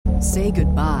Say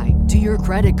goodbye to your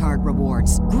credit card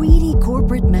rewards. Greedy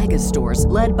corporate mega stores,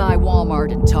 led by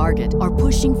Walmart and Target, are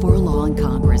pushing for a law in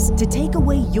Congress to take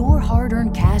away your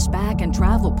hard-earned cash back and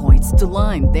travel points to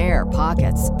line their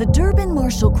pockets. The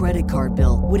Durbin-Marshall credit card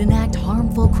bill would enact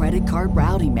harmful credit card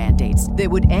routing mandates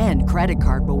that would end credit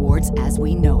card rewards as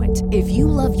we know it. If you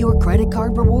love your credit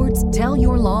card rewards, tell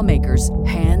your lawmakers,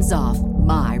 hands off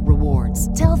my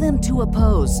rewards. Tell them to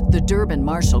oppose the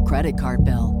Durbin-Marshall credit card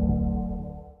bill.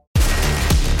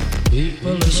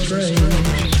 People are strange.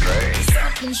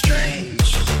 Something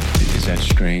strange. Is that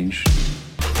strange?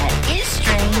 That is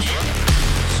strange.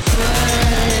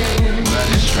 Strange. That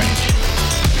is strange.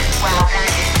 Well, that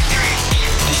is strange.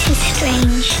 This is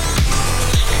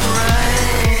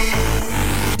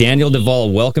strange. Daniel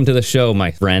Duval, welcome to the show,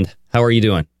 my friend. How are you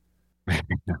doing?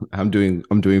 I'm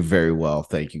doing very well.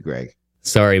 Thank you, Greg.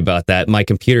 Sorry about that. My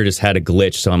computer just had a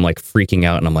glitch, so I'm like freaking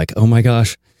out and I'm like, oh my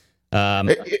gosh.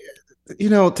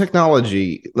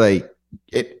 Technology, like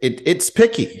it's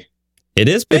picky. It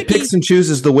is picky. It picks and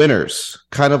chooses the winners,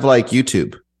 kind of like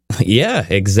YouTube. Yeah,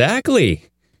 exactly.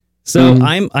 So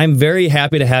I'm very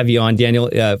happy to have you on, Daniel.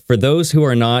 For those who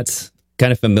are not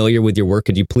kind of familiar with your work,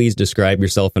 could you please describe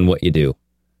yourself and what you do?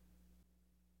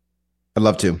 I'd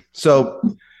love to. So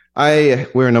I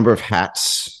wear a number of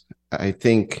hats. I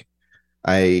think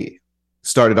I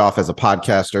started off as a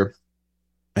podcaster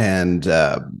and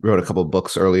wrote a couple of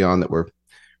books early on that were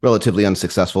relatively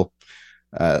unsuccessful.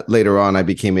 Later on, I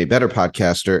became a better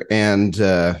podcaster. And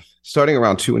starting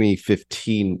around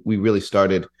 2015, we really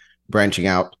started branching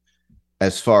out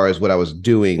as far as what I was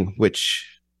doing, which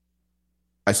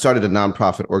I started a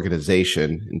nonprofit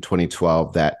organization in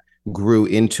 2012 that grew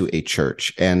into a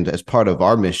church. And as part of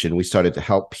our mission, we started to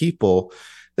help people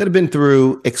that have been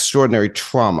through extraordinary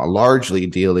trauma, largely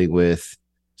dealing with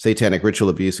satanic ritual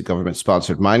abuse and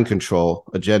government-sponsored mind control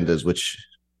agendas, which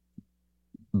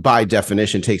by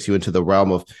definition takes you into the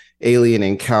realm of alien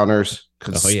encounters,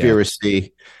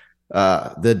 conspiracy,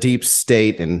 the deep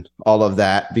state, and all of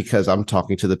that, because I'm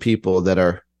talking to the people that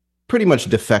are pretty much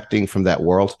defecting from that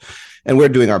world, and we're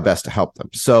doing our best to help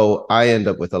them. So I end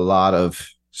up with a lot of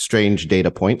strange data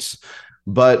points,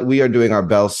 but we are doing our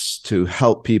best to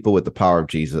help people with the power of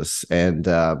Jesus. And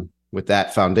with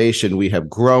that foundation, we have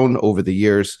grown over the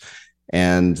years,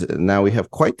 and now we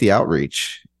have quite the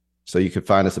outreach. So you can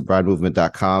find us at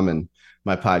bridemovement.com and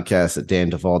my podcast at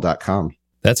danduval.com.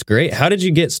 That's great. How did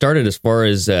you get started as far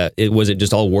as, was it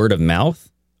just all word of mouth?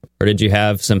 Or did you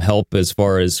have some help as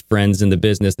far as friends in the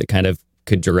business that kind of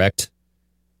could direct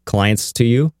clients to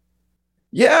you?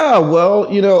 Yeah, well,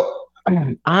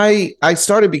 I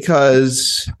started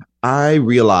because I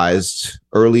realized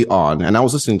early on, and I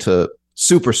was listening to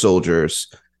super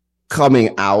soldiers coming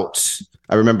out.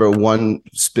 I remember one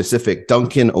specific,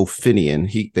 Duncan O'Finian,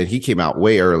 he came out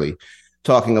way early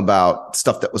talking about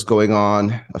stuff that was going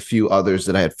on, a few others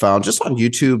that I had found just on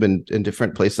YouTube and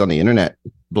different places on the internet,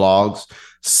 blogs,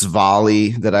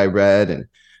 Svali that I read. And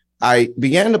I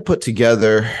began to put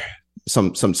together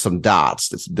some dots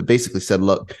that basically said,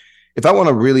 look, if I want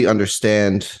to really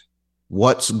understand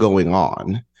what's going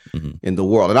on in the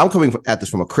world, and I'm coming at this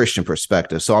from a Christian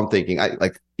perspective, so I'm thinking,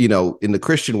 in the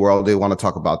Christian world, they want to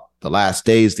talk about the last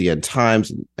days, the end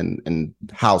times, and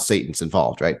how Satan's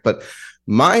involved, right? But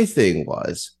my thing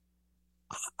was,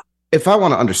 if I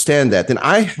want to understand that, then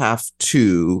I have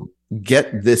to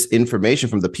get this information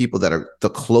from the people that are the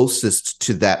closest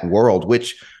to that world,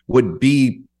 which would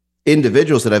be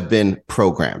individuals that have been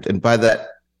programmed. And by that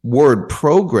word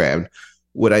programmed,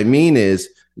 what I mean is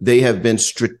they have been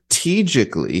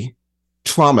strategically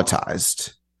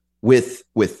traumatized with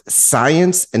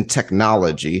science and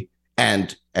technology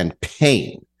and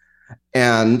pain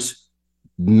and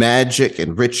magic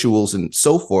and rituals and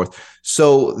so forth,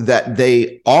 so that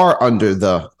they are under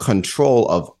the control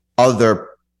of other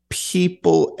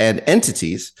people and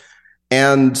entities,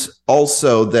 and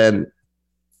also then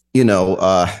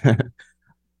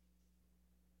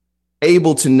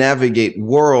able to navigate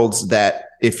worlds that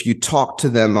if you talk to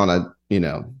them on a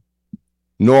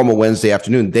normal Wednesday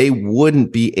afternoon, they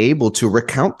wouldn't be able to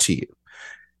recount to you.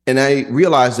 And I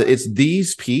realized that it's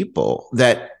these people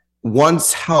that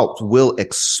once helped will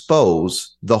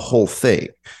expose the whole thing.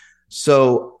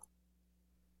 So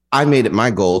I made it my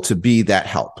goal to be that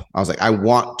help. I was like, I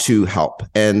want to help.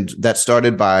 And that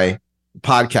started by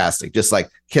podcasting, just like,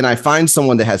 can I find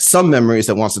someone that has some memories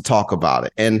that wants to talk about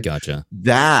it? And Gotcha.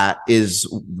 That is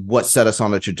what set us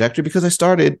on a trajectory, because I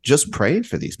started just praying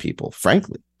for these people,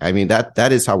 frankly. I mean,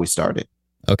 that is how we started.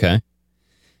 Okay.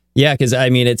 Yeah, because I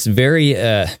mean, it's very,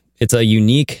 it's a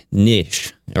unique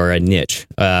niche or a niche.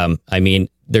 I mean,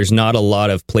 there's not a lot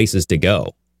of places to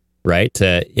go. right?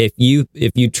 If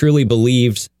you truly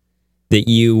believed that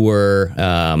you were,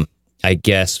 I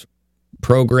guess,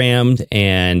 programmed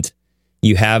and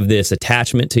you have this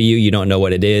attachment to you don't know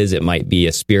what it is. It might be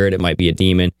a spirit, it might be a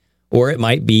demon, or it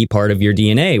might be part of your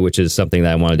DNA, which is something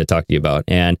that I wanted to talk to you about.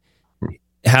 And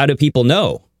how do people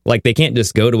know? Like, they can't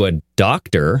just go to a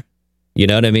doctor. You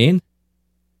know what I mean?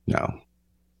 No.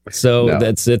 So No.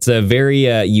 it's a very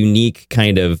unique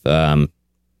kind of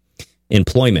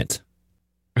employment.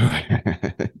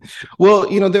 Well,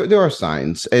 there are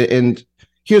signs. And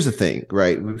here's the thing,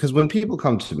 right? Because when people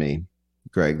come to me,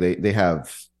 Greg, they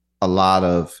have a lot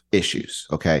of issues.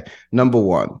 Okay. Number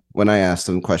one, when I ask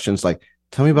them questions like,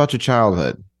 tell me about your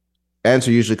childhood, answer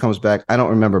usually comes back, I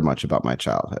don't remember much about my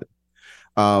childhood.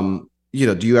 Do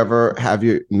you ever have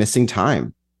your missing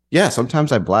time? Yeah,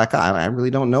 sometimes I black out. I really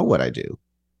don't know what I do.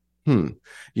 Do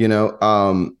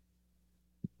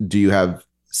you have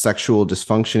sexual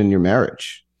dysfunction in your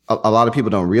marriage? A lot of people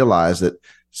don't realize that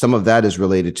some of that is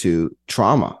related to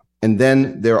trauma. And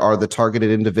then there are the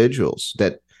targeted individuals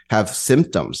that have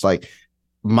symptoms like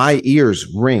my ears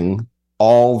ring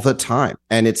all the time,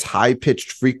 and it's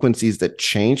high-pitched frequencies that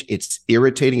change. It's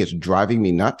irritating. It's driving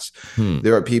me nuts.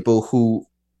 There are people who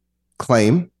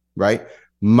claim, right,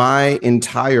 my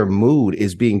entire mood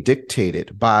is being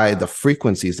dictated by the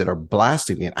frequencies that are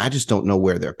blasting me, and I just don't know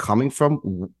where they're coming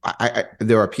from.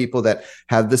 There are people that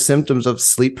have the symptoms of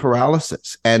sleep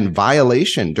paralysis and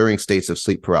violation during states of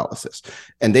sleep paralysis,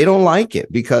 and they don't like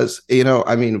it because,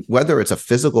 whether it's a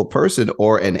physical person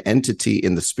or an entity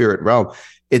in the spirit realm,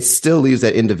 it still leaves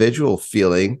that individual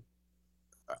feeling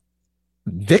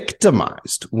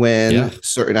victimized when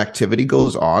certain activity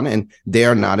goes on and they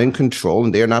are not in control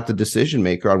and they are not the decision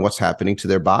maker on what's happening to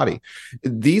their body.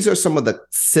 These are some of the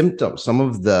symptoms, some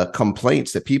of the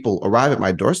complaints that people arrive at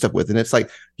my doorstep with. And it's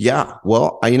like, yeah,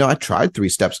 well, I tried 3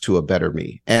 steps to a better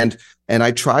me. And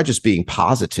I tried just being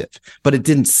positive, but it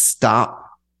didn't stop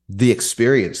the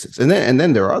experiences. And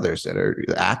then there are others that are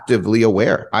actively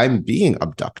aware. I'm being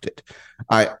abducted.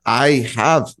 I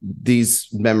have these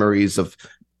memories of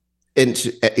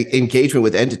engagement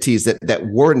with entities that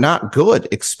were not good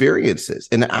experiences,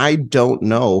 and I don't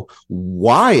know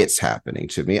why it's happening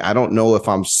to me. I don't know if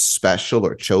I'm special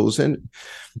or chosen,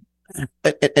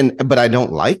 but I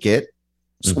don't like it.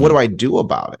 So what do I do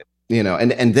about it?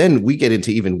 And then we get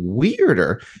into even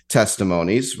weirder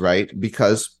testimonies, right?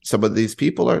 Because some of these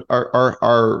people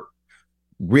are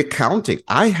recounting,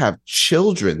 I have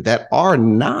children that are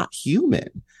not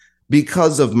human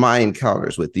because of my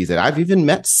encounters with these, and I've even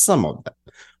met some of them.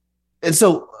 And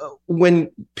so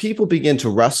when people begin to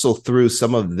wrestle through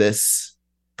some of this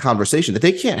conversation that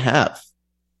they can't have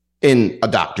in a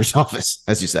doctor's office,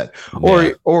 as you said,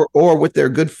 or with their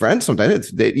good friends, sometimes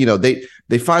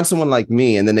they find someone like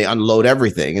me and then they unload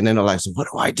everything, and then they're like, so what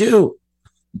do I do?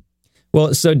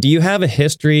 Well, so do you have a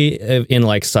history in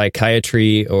like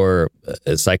psychiatry or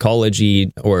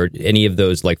psychology or any of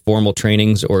those like formal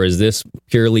trainings, or is this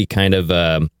purely kind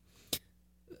of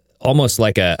almost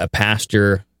like a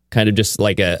pastor, kind of just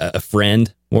like a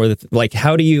friend? Or like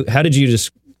how did you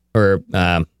just, or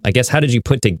I guess how did you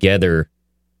put together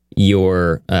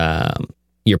your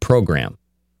program?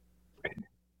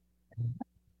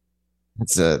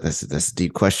 That's a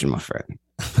deep question, my friend.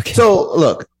 Okay. So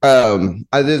look,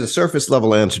 there's a surface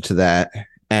level answer to that,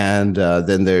 and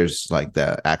then there's like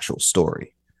the actual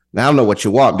story. Now I don't know what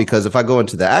you want, because if I go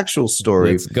into the actual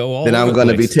story, then I'm going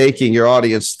to be taking your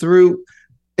audience through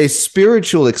a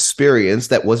spiritual experience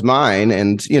that was mine,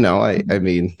 and I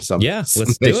mean, let's do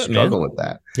may it, struggle man. with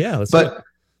that. Yeah, let's but do it.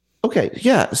 Okay,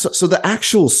 yeah. So the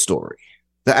actual story.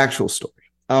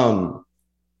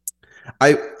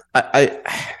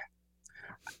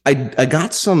 I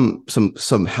got some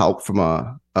help from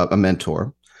a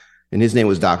mentor, and his name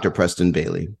was Dr. Preston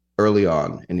Bailey early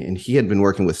on. And he had been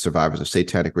working with survivors of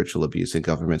satanic ritual abuse and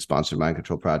government sponsored mind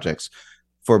control projects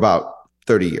for about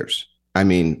 30 years. I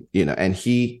mean, and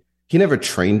he never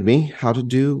trained me how to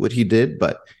do what he did,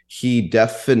 but he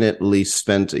definitely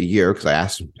spent a year, because I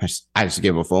asked him, I just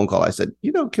gave him a phone call. I said,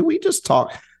 can we just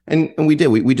talk? And we did.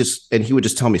 And he would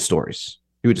just tell me stories.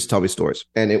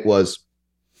 And it was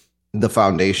the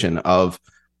foundation of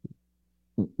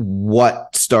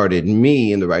what started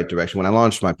me in the right direction. When I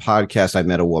launched my podcast, I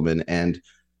met a woman, and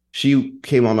she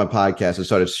came on my podcast and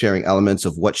started sharing elements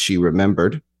of what she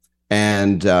remembered.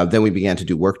 And then we began to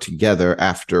do work together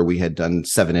after we had done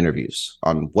 7 interviews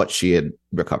on what she had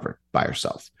recovered by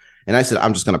herself. And I said,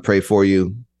 I'm just going to pray for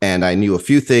you. And I knew a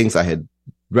few things. I had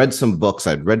read some books.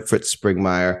 I'd read Fritz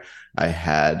Springmeier. I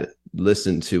had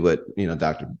listened to what,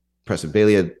 Dr. Preston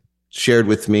Bailey had shared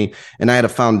with me. And I had a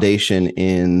foundation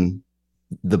in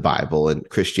the Bible and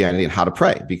Christianity and how to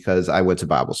pray because I went to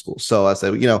Bible school. So I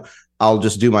said, I'll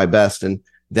just do my best. And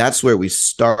that's where we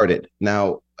started.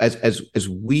 Now, as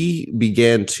we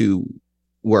began to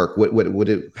work, what would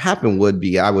it happen would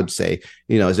be, I would say,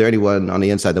 is there anyone on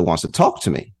the inside that wants to talk to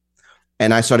me?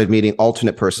 And I started meeting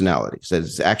alternate personalities.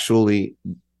 That's actually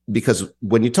because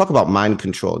when you talk about mind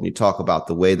control and you talk about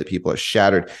the way that people are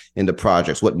shattered into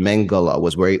projects, what Mengele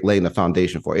was laying the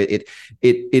foundation for, it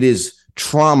is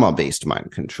trauma-based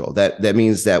mind control. That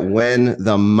means that when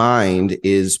the mind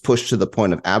is pushed to the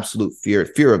point of absolute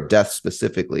fear of death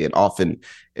specifically, and often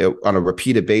on a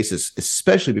repeated basis,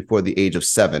 especially before the age of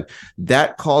 7,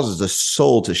 that causes the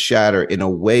soul to shatter in a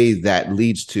way that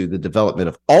leads to the development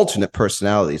of alternate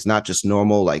personalities, not just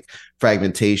normal like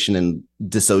fragmentation and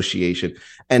dissociation.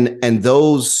 And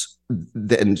those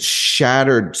then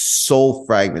shattered soul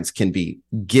fragments can be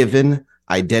given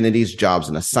identities, jobs,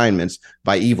 and assignments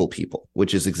by evil people,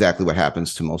 which is exactly what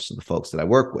happens to most of the folks that I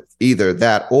work with. Either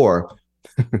that or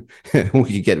we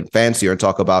could get fancier and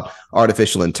talk about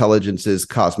artificial intelligences,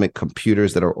 cosmic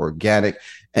computers that are organic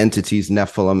entities,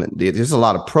 Nephilim. There's a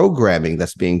lot of programming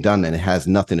that's being done, and it has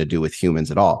nothing to do with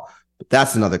humans at all. But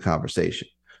that's another conversation.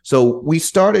 So we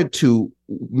started to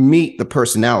meet the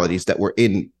personalities that were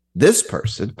in this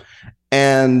person.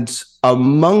 And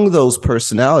among those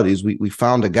personalities, we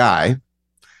found a guy.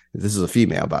 This is a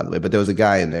female, by the way, but there was a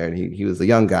guy in there, and he was a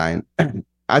young guy. And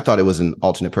I thought it was an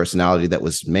alternate personality that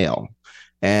was male.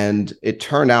 And it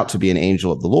turned out to be an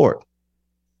angel of the Lord.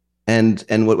 And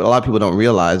what a lot of people don't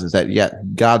realize is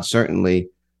that, God certainly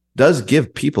does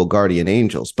give people guardian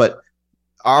angels. But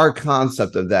our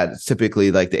concept of that is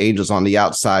typically like the angels on the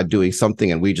outside doing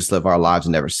something, and we just live our lives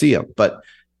and never see them. But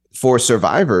for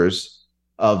survivors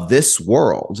of this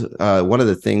world, one of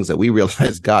the things that we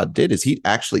realized God did is he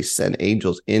actually sent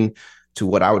angels in to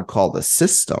what I would call the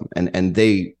system, and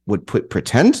they would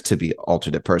pretend to be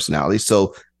alternate personalities.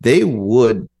 So they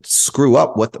would screw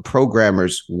up what the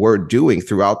programmers were doing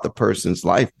throughout the person's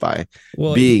life by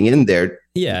being in there,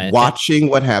 watching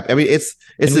what happened. I mean, it's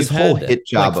this whole hit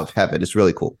job of heaven. It's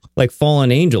really cool. Like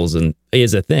fallen angels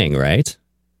is a thing, right?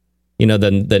 The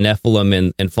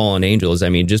Nephilim and fallen angels. I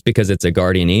mean, just because it's a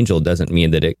guardian angel doesn't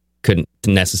mean that it couldn't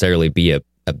necessarily be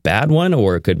a bad one,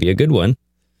 or it could be a good one.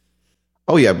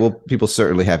 Oh, yeah. Well, people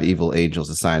certainly have evil angels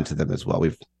assigned to them as well.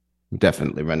 We've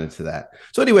definitely run into that.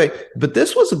 So anyway, but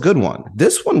this was a good one.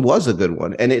 This one was a good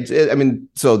one. And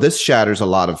so this shatters a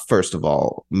lot of, first of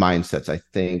all, mindsets, I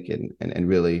think, and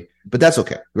really, but that's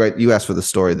okay, right? You asked for the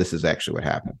story. This is actually what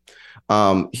happened.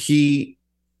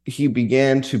 He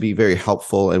began to be very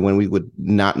helpful. And when we would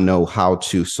not know how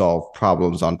to solve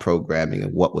problems on programming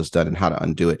and what was done and how to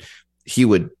undo it, he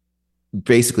would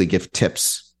basically give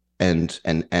tips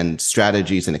and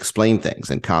strategies and explain things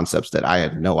and concepts that I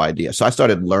had no idea. So I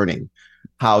started learning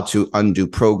how to undo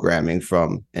programming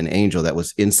from an angel that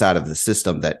was inside of the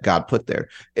system that God put there.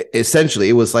 Essentially,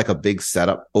 it was like a big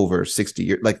setup over 60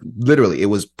 years. Like literally, it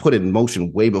was put in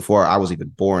motion way before I was even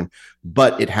born,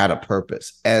 but it had a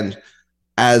purpose. And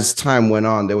as time went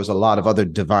on, there was a lot of other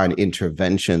divine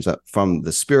interventions from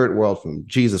the spirit world, from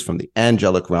Jesus, from the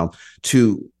angelic realm,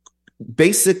 to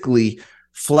basically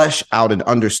flesh out an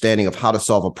understanding of how to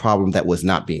solve a problem that was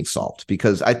not being solved.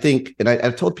 Because I think, and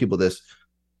I've told people this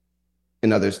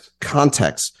in other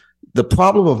contexts, the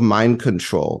problem of mind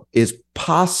control is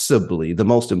possibly the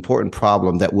most important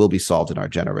problem that will be solved in our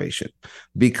generation.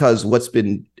 Because what's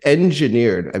been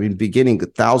engineered, beginning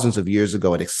thousands of years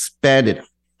ago and expanded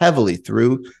heavily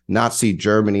through Nazi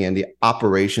Germany and the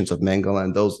operations of Mengele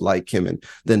and those like him, and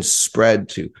then spread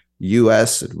to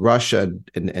U.S. and Russia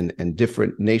and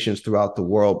different nations throughout the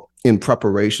world in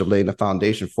preparation of laying the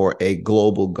foundation for a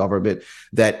global government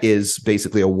that is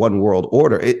basically a one world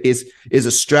order. It is a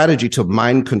strategy to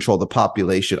mind control the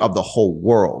population of the whole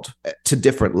world to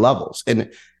different levels.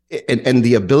 And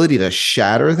the ability to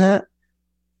shatter that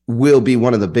will be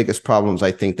one of the biggest problems,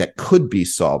 I think, that could be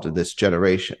solved in this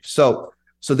generation. So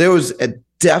there was a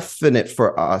definite,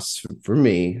 for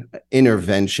me,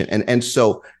 intervention. And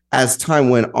so as time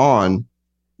went on,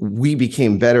 we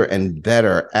became better and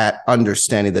better at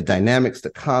understanding the dynamics, the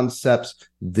concepts,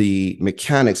 the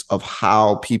mechanics of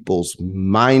how people's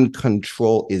mind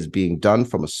control is being done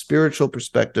from a spiritual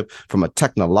perspective, from a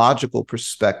technological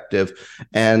perspective.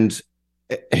 And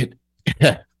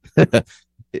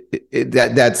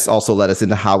that's also led us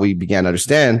into how we began to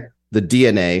understand the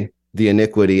DNA, the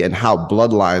iniquity, and how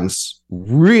bloodlines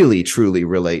really, truly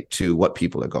relate to what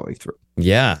people are going through.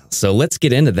 Yeah. So let's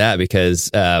get into that, because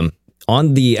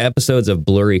on the episodes of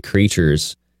Blurry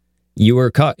Creatures, you were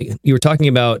talking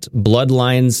about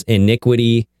bloodlines,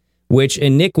 iniquity. which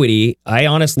iniquity, I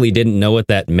honestly didn't know what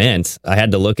that meant. I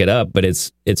had to look it up, but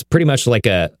it's pretty much like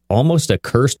almost a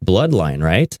cursed bloodline,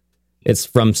 right? It's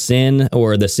from sin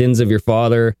or the sins of your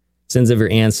father, sins of your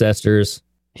ancestors.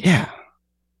 Yeah.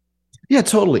 Yeah,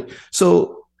 totally.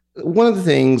 So one of the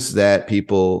things that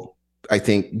people, I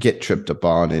think, get tripped up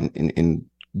on in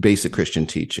basic Christian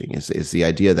teaching is the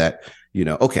idea that,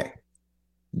 okay,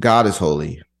 God is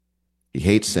holy. He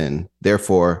hates sin.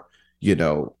 Therefore,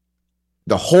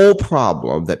 the whole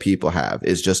problem that people have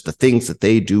is just the things that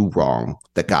they do wrong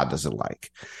that God doesn't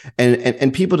like.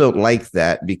 And people don't like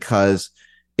that because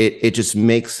it just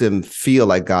makes them feel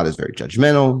like God is very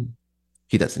judgmental.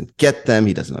 He doesn't get them.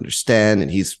 He doesn't understand.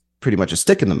 And he's pretty much a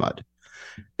stick in the mud.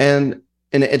 And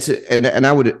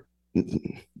I would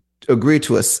agree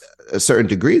to a certain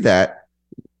degree that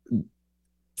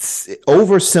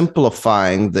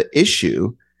oversimplifying the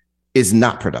issue is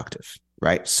not productive,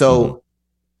 right? So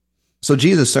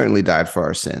Jesus certainly died for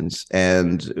our sins,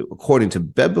 and according to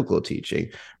biblical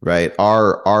teaching, right,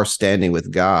 our standing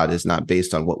with God is not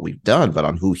based on what we've done, but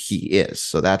on who He is.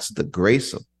 So that's the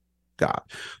grace of God.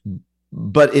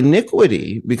 But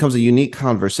iniquity becomes a unique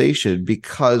conversation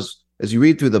because, as you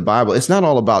read through the Bible, it's not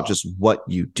all about just what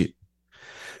you do.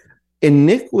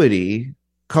 Iniquity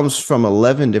comes from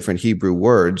 11 different Hebrew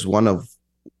words,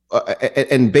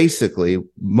 and basically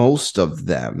most of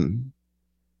them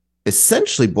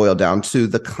essentially boil down to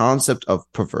the concept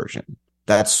of perversion.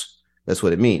 That's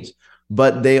what it means.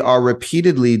 But they are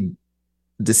repeatedly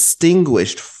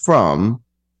distinguished from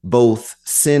both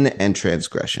sin and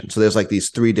transgression. So there's like these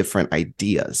three different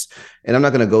ideas. And I'm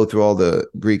not going to go through all the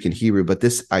Greek and Hebrew, but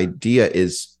this idea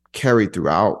is carried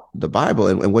throughout the Bible.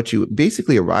 And what you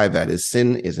basically arrive at is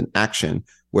sin is an action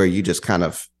where you just kind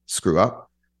of screw up.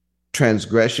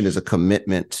 Transgression is a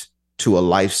commitment to a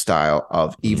lifestyle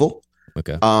of evil.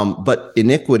 Okay. But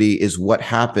iniquity is what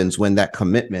happens when that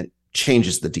commitment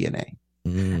changes the DNA.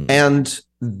 And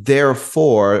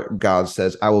therefore, God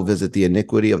says, I will visit the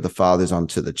iniquity of the fathers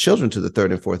onto the children, to the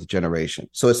third and fourth generation.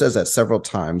 So it says that several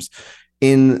times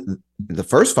in the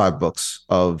first 5 books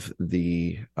of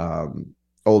the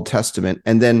Old Testament.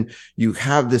 And then you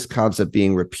have this concept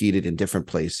being repeated in different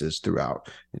places throughout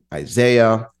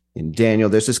Isaiah, in Daniel.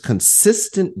 There's this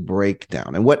consistent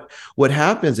breakdown. And what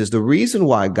happens is the reason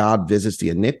why God visits the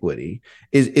iniquity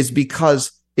is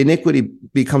because iniquity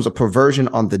becomes a perversion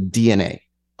on the DNA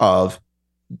of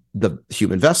the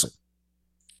human vessel.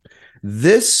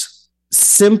 This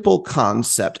simple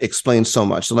concept explains so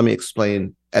much. So let me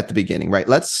explain at the beginning, right?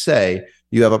 Let's say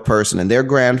you have a person and their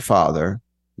grandfather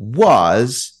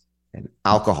was an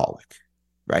alcoholic,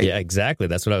 right? Yeah, exactly.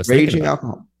 That's what I was Raging thinking about.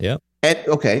 alcoholic. Yeah. And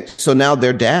okay, so now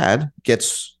their dad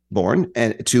gets born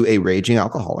to a raging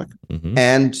alcoholic,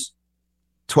 and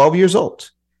 12 years old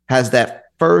has that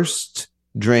first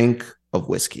drink of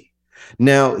whiskey.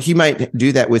 Now he might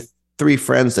do that with 3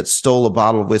 friends that stole a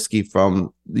bottle of whiskey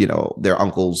from their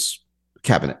uncle's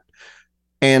cabinet,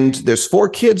 and there's 4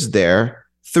 kids there.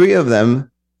 3 of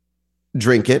them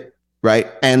drink it, right?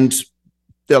 And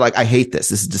they're like, I hate this.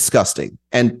 This is disgusting.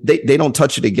 And they don't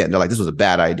touch it again. They're like, this was a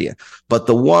bad idea. But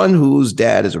the one whose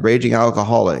dad is a raging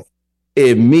alcoholic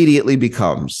immediately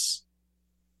becomes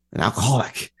an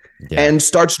alcoholic and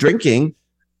starts drinking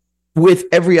with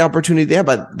every opportunity they have.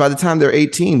 But by the time they're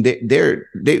 18,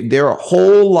 their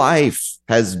whole life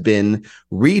has been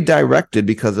redirected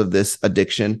because of this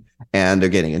addiction, and they're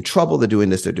getting in trouble. They're doing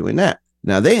this, they're doing that.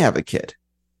 Now they have a kid,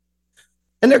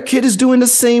 and their kid is doing the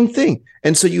same thing.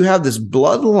 And so you have this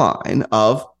bloodline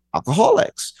of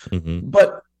alcoholics.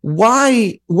 But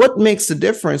what makes the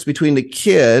difference between the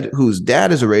kid whose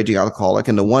dad is a raging alcoholic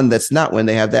and the one that's not, when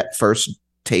they have that first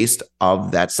taste of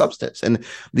that substance? And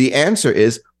the answer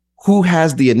is, who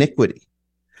has the iniquity?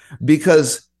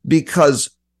 Because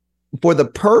for the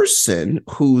person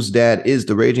whose dad is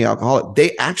the raging alcoholic,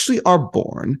 they actually are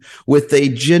born with a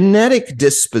genetic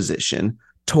disposition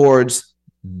towards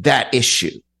that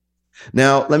issue.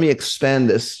 Now, let me expand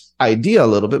this idea a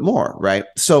little bit more, right?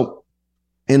 So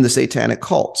in the satanic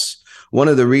cults, one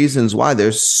of the reasons why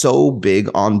they're so big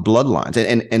on bloodlines,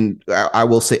 and I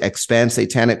will say expand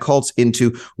satanic cults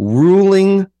into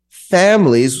ruling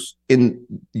families in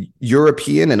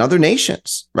European and other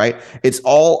nations, right? It's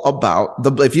all about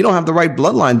if you don't have the right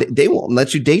bloodline, they won't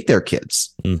let you date their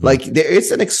kids. Like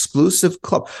it's an exclusive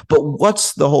club. But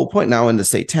what's the whole point now in the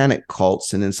satanic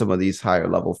cults and in some of these higher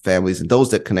level families and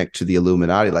those that connect to the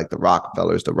Illuminati, like the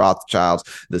Rockefellers, the Rothschilds,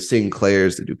 the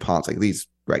Sinclairs, the DuPonts,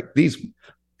 like these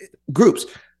groups,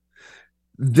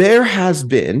 there has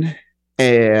been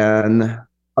an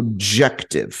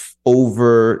objective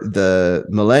over the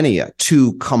millennia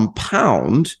to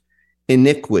compound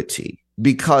iniquity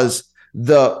because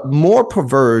the more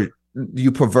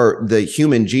you pervert the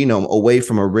human genome away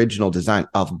from original design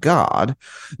of God,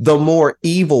 the more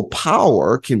evil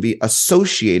power can be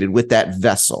associated with that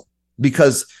vessel,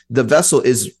 because the vessel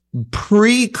is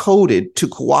pre-coded to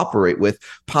cooperate with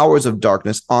powers of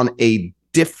darkness on a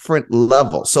different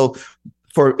level. So,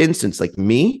 for instance, like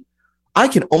me, I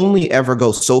can only ever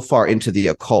go so far into the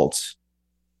occult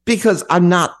because I'm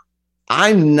not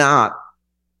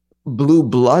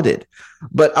blue-blooded.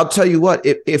 But I'll tell you what,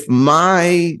 if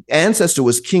my ancestor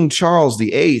was King Charles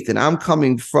VIII and I'm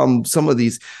coming from some of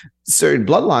these certain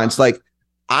bloodlines, like,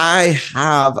 I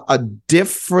have a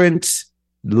different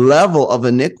level of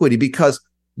iniquity because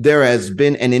there has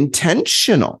been an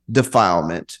intentional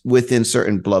defilement within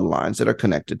certain bloodlines that are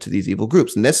connected to these evil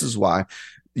groups. And this is why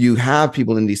you have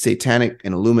people in these satanic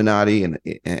and Illuminati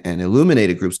and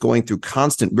illuminated groups going through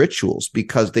constant rituals,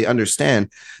 because they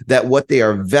understand that what they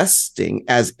are vesting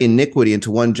as iniquity into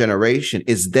one generation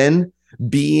is then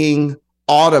being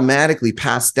automatically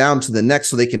passed down to the next,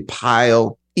 so they can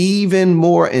pile even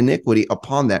more iniquity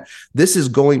upon that. This is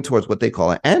going towards what they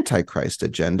call an antichrist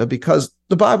agenda, because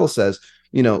the Bible says,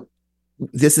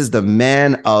 this is the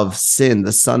man of sin,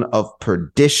 the son of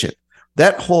perdition.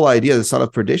 That whole idea of the son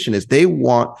of perdition is they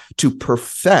want to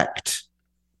perfect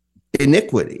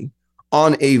iniquity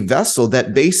on a vessel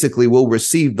that basically will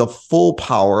receive the full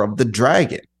power of the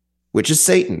dragon, which is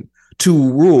Satan, to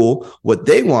rule what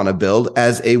they want to build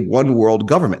as a one world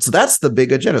government. So that's the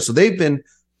big agenda. So they've been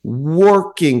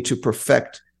working to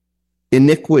perfect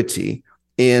iniquity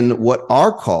in what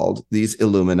are called these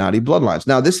Illuminati bloodlines.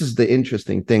 Now, this is the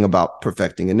interesting thing about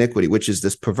perfecting iniquity, which is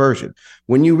this perversion.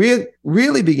 When you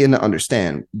really begin to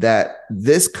understand that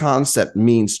this concept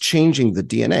means changing the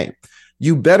DNA,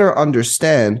 you better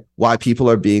understand why people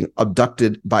are being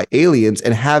abducted by aliens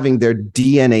and having their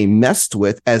DNA messed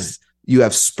with, as you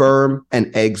have sperm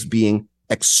and eggs being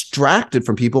extracted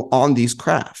from people on these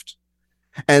craft.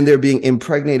 And they're being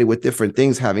impregnated with different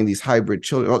things, having these hybrid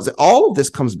children. All of this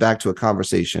comes back to a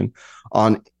conversation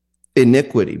on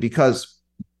iniquity, because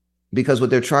what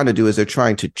they're trying to do is they're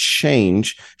trying to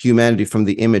change humanity from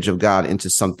the image of God into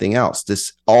something else.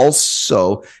 This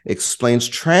also explains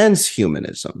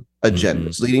transhumanism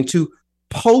agendas, leading to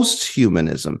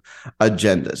post-humanism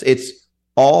agendas. It's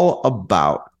all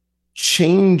about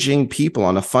changing people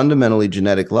on a fundamentally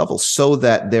genetic level so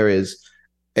that there is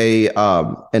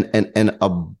an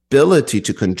ability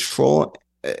to control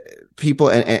people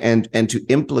and to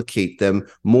implicate them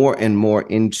more and more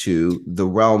into the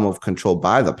realm of control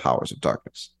by the powers of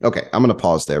darkness. Okay, I'm going to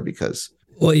pause there because.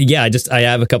 Well, yeah, I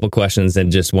have a couple questions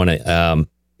and just want to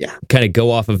kind of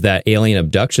go off of that alien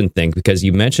abduction thing, because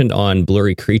you mentioned on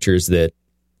Blurry Creatures that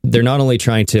they're not only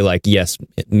trying to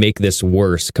make this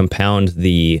worse, compound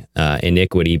the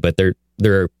iniquity, but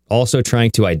they're also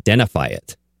trying to identify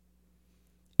it.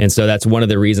 And so that's one of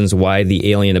the reasons why the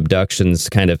alien abductions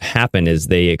kind of happen, is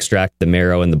they extract the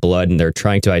marrow and the blood, and they're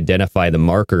trying to identify the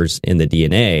markers in the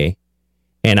DNA.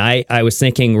 And I was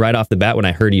thinking right off the bat when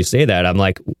I heard you say that, I'm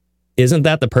like, isn't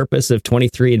that the purpose of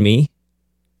 23andMe?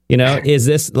 Is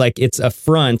this it's a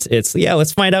front? It's,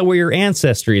 let's find out where your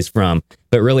ancestry is from.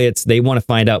 But really, they want to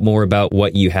find out more about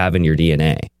what you have in your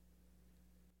DNA.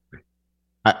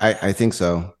 I think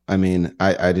so. I mean,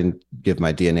 I didn't give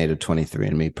my DNA to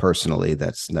 23andMe personally.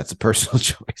 That's a personal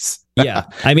choice. Yeah.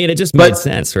 I mean, it just made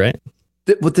sense, right?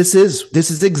 But this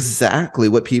is exactly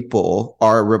what people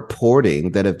are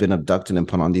reporting that have been abducted and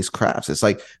put on these crafts. It's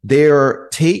like they're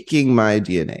taking my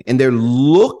DNA and they're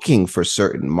looking for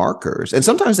certain markers. And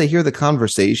sometimes they hear the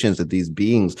conversations that these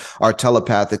beings are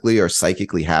telepathically or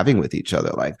psychically having with each other.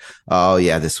 Like, oh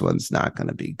yeah, this one's not going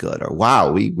to be good. Or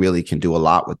wow, we really can do a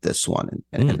lot with this one,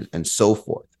 and so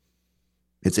forth.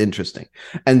 It's interesting.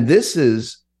 And this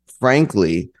is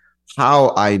frankly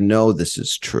how I know this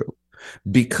is true.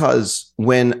 Because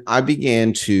when I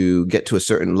began to get to a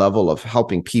certain level of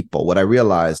helping people, what I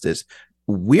realized is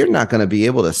we're not going to be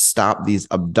able to stop these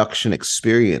abduction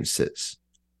experiences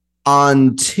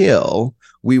until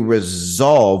we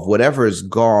resolve whatever has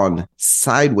gone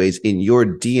sideways in your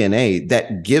DNA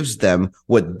that gives them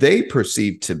what they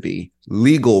perceive to be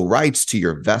legal rights to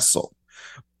your vessel.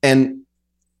 And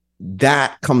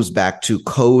that comes back to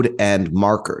code and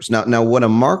markers. Now, what a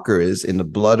marker is in the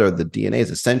blood or the DNA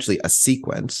is essentially a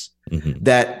sequence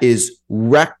that is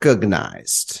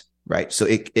recognized, right? So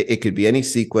it could be any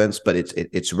sequence, but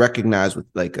it's recognized with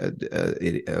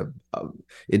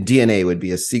in DNA would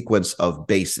be a sequence of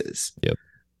bases. Yep.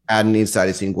 Adenine,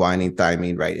 cytosine, guanine,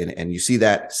 thymine, right? And you see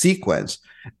that sequence,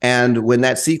 and when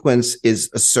that sequence is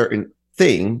a certain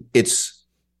thing, it's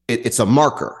a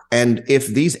marker. And if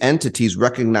these entities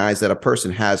recognize that a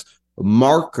person has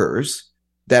markers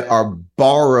that are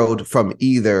borrowed from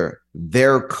either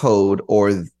their code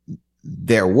or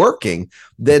their working,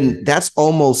 then that's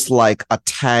almost like a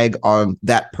tag on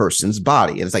that person's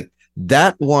body. And it's like,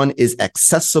 that one is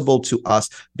accessible to us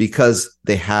because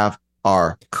they have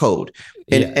our code.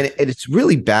 And it's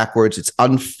really backwards. It's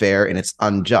unfair and it's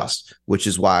unjust, which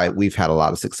is why we've had a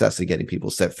lot of success in getting people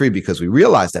set free, because we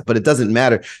realize that. But it doesn't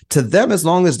matter to them as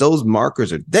long as those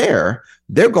markers are there.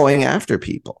 They're going after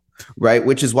people, right?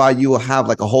 Which is why you will have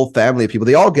like a whole family of people.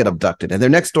 They all get abducted and their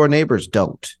next door neighbors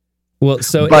don't. Well,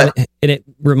 so and it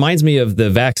reminds me of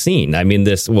the vaccine. I mean,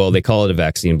 they call it a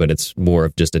vaccine, but it's more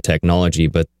of just a technology.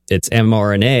 But it's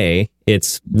mRNA.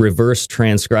 It's reverse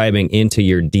transcribing into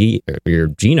your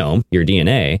genome, your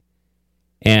DNA,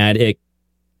 and it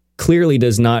clearly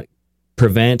does not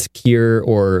prevent, cure,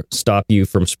 or stop you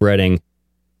from spreading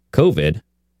COVID.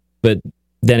 But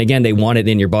then again, they want it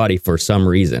in your body for some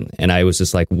reason. And I was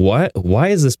just like, what? Why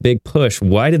is this big push?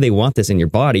 Why do they want this in your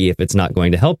body if it's not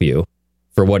going to help you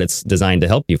for what it's designed to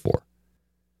help you for?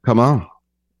 Come on.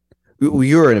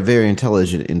 You're a very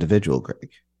intelligent individual,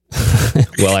 Greg.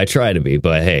 Well, I try to be,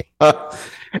 but hey.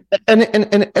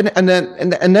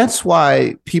 And that's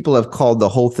why people have called the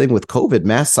whole thing with COVID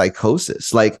mass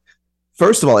psychosis. Like,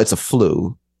 first of all, it's a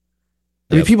flu.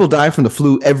 I mean, people die from the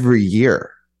flu every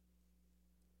year.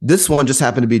 This one just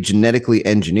happened to be genetically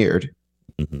engineered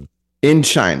in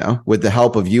China with the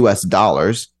help of US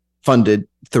dollars, funded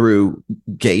through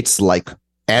Gates like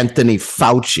Anthony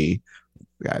Fauci.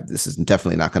 This is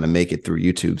definitely not going to make it through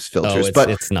YouTube's filters, but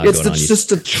it's just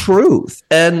the truth.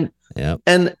 And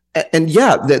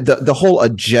the whole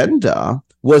agenda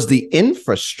was the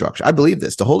infrastructure. I believe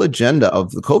this. The whole agenda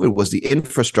of the COVID was the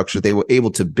infrastructure they were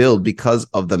able to build because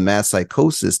of the mass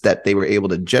psychosis that they were able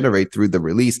to generate through the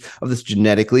release of this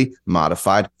genetically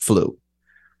modified flu.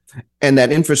 And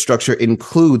that infrastructure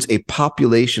includes a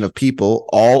population of people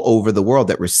all over the world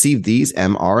that receive these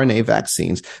mRNA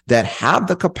vaccines that have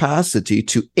the capacity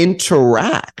to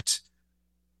interact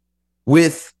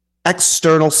with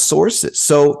external sources.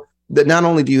 So that not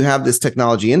only do you have this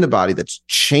technology in the body that's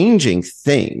changing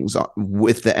things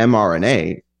with the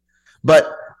mRNA,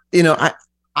 but,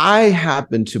 I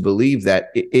happen to believe that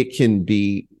it can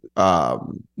be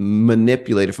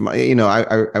manipulated from,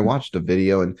 I watched a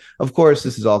video, and of course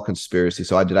this is all conspiracy.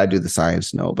 So did I do the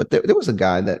science? No, but there was a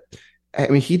guy that,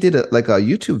 he did a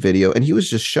YouTube video, and he was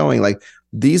just showing like,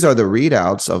 these are the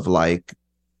readouts of like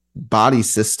body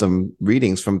system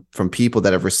readings from people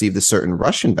that have received a certain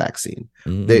Russian vaccine.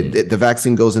 The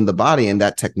vaccine goes in the body, and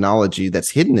that technology that's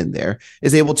hidden in there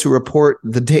is able to report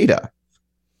the data.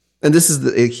 And this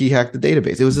is he hacked the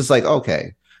database. It was just like,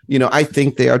 okay, I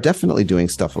think they are definitely doing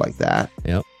stuff like that.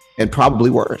 Yep. And probably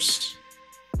worse.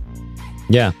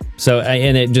 Yeah. So,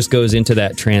 and it just goes into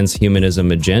that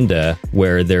transhumanism agenda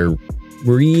where they're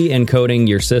re-encoding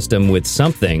your system with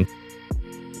something.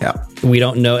 Yeah. We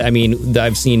don't know. I mean,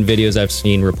 I've seen videos, I've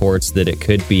seen reports that it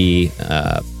could be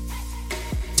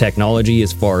technology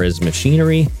as far as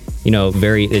machinery,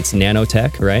 it's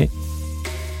nanotech, right?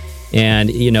 And,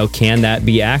 can that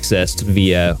be accessed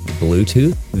via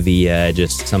Bluetooth, via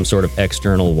just some sort of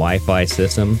external Wi-Fi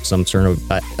system, some sort of,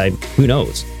 who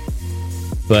knows?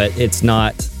 But it's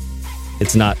not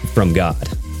from God.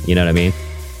 You know what I mean?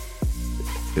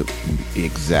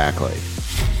 Exactly.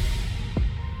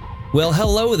 Well,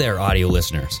 hello there, audio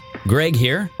listeners. Greg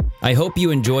here. I hope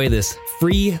you enjoy this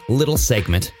free little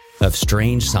segment of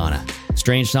Strange Sauna.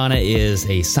 Strange Sauna is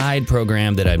a side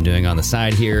program that I'm doing on the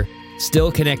side here, still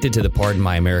connected to the Pardon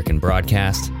My American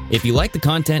broadcast. If you like the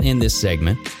content in this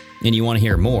segment and you want to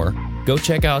hear more, go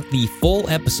check out the full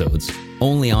episodes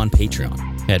only on Patreon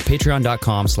at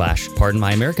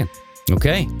patreon.com/pardonmyamerican.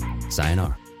 Okay,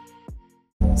 sayonara.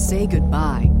 Say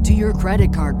goodbye to your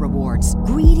credit card rewards.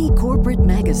 Greedy corporate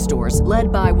mega stores,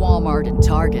 led by Walmart and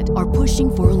Target, are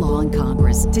pushing for a law in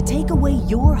Congress to take away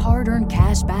your hard-earned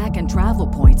cash back and travel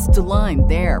points to line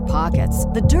their pockets.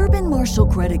 The Durbin-Marshall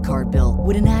credit card bill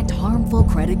would enact harmful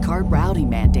credit card routing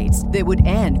mandates that would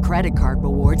end credit card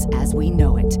rewards as we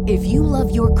know it. If you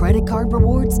love your credit card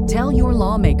rewards, tell your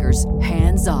lawmakers,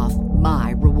 hands off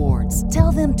my rewards.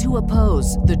 Tell them to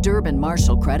oppose the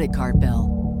Durbin-Marshall credit card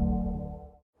bill.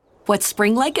 What's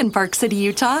spring like in Park City,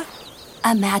 Utah?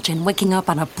 Imagine waking up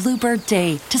on a bluebird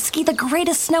day to ski the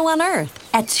greatest snow on Earth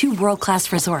at two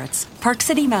world-class resorts, Park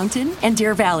City Mountain and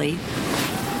Deer Valley.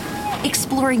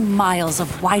 Exploring miles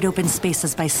of wide-open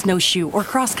spaces by snowshoe or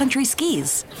cross-country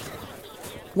skis.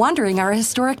 Wandering our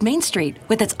historic Main Street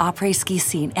with its après ski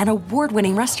scene and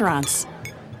award-winning restaurants.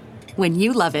 When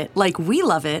you love it like we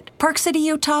love it, Park City,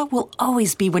 Utah will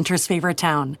always be winter's favorite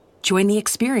town. Join the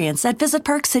experience at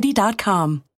visitparkcity.com.